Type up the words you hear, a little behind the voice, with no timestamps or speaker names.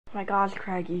My gosh,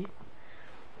 Craggy.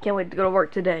 Can't wait to go to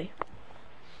work today.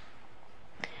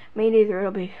 Me neither.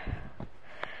 It'll be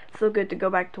so good to go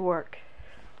back to work.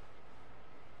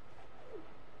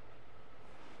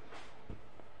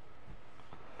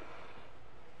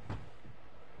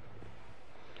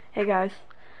 Hey guys,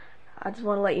 I just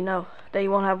want to let you know that you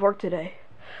won't have work today.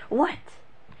 What?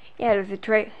 Yeah, there's a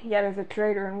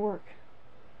traitor in work.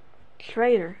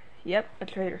 Traitor? Yep, a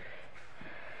traitor.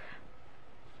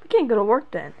 We can't go to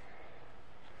work then.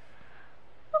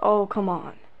 Oh, come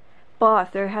on. Boss,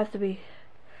 there has to be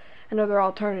another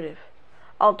alternative.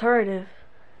 Alternative?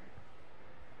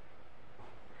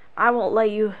 I won't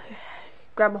let you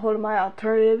grab a hold of my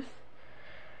alternatives.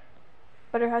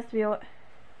 But there has to be a...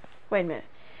 Wait a minute.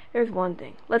 There's one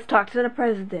thing. Let's talk to the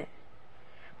president.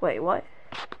 Wait, what?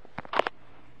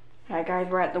 Alright guys,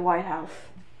 we're at the White House.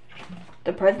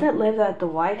 The president lives at the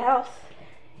White House?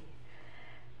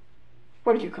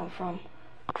 Where did you come from?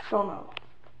 Don't know.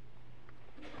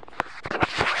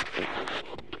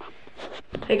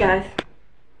 Hey guys.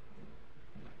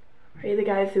 Are you the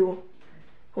guys who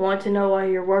want to know why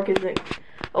your work isn't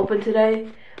open today?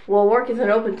 Well, work isn't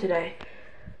open today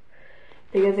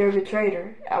because there's a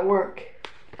traitor at work.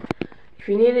 If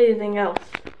you need anything else,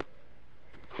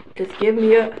 just give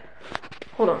me a...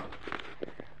 Hold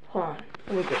on.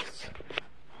 Let me just...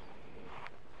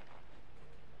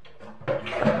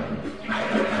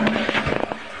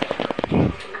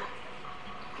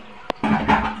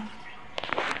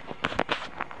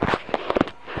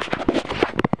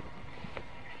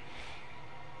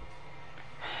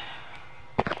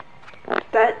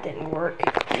 That didn't work.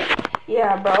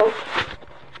 Yeah, bro.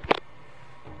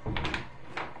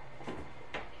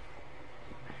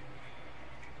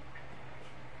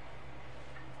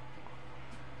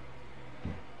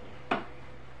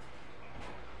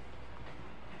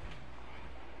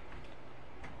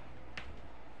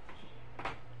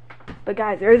 But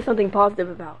guys, there is something positive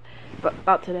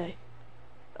about today.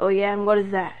 Oh yeah, and what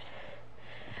is that?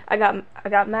 I got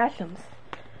mashems.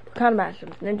 What kind of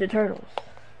mashems? Ninja Turtles.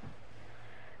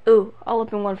 Ooh, I'll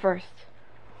open one first.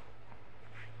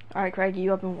 Alright, Craggy,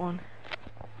 you open one.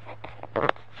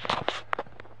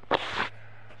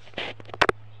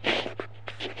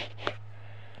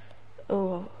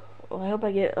 Oh, well, I hope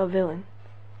I get a villain.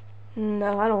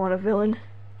 No, I don't want a villain.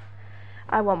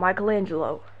 I want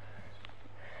Michelangelo.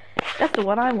 That's the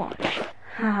one I want.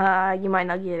 Haha, you might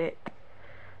not get it.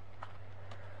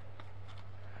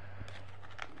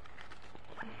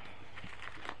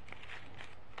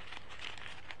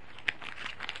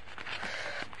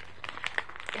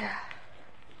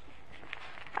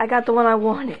 I got the one I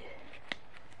wanted.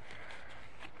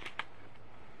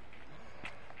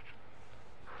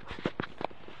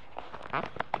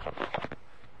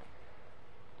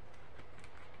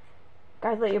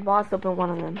 Guys, let your boss open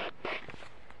one of them.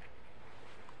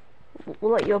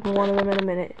 We'll let you open one of them in a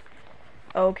minute.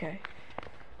 Okay.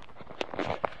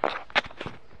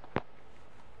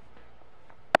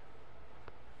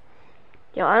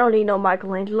 Yo, I don't need no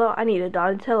Michelangelo. I need a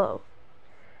Donatello.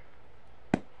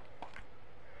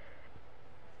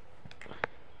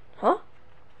 Huh?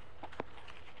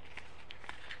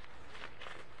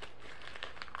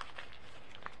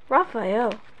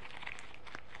 Raphael.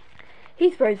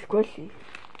 He's very squishy.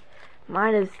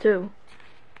 Mine is too.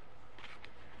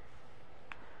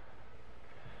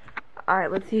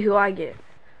 Alright, let's see who I get.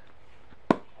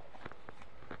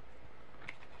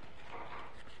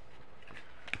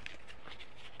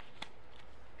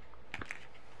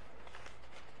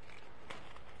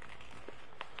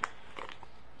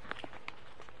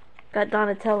 Got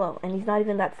Donatello, and he's not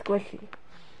even that squishy.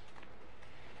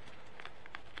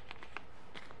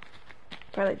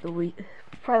 Probably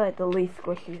like the least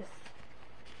squishiest.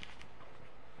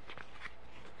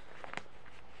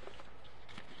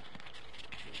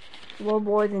 Well,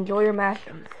 boys, enjoy your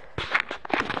mashems.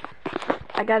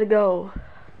 I gotta go.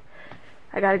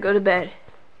 I gotta go to bed.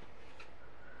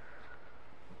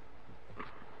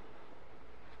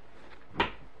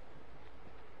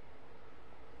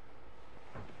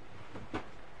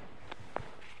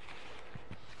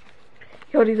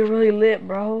 Yo, these are really lit,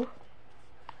 bro.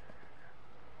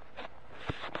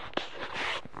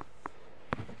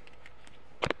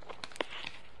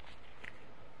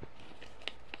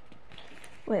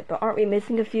 Wait, but aren't we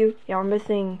missing a few? Yeah, we're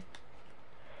missing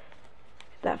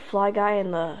that fly guy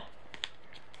and the...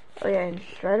 Oh yeah, and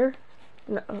Shredder?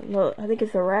 No, I think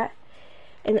it's a rat.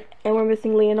 And we're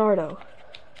missing Leonardo.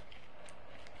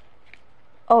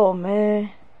 Oh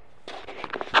man.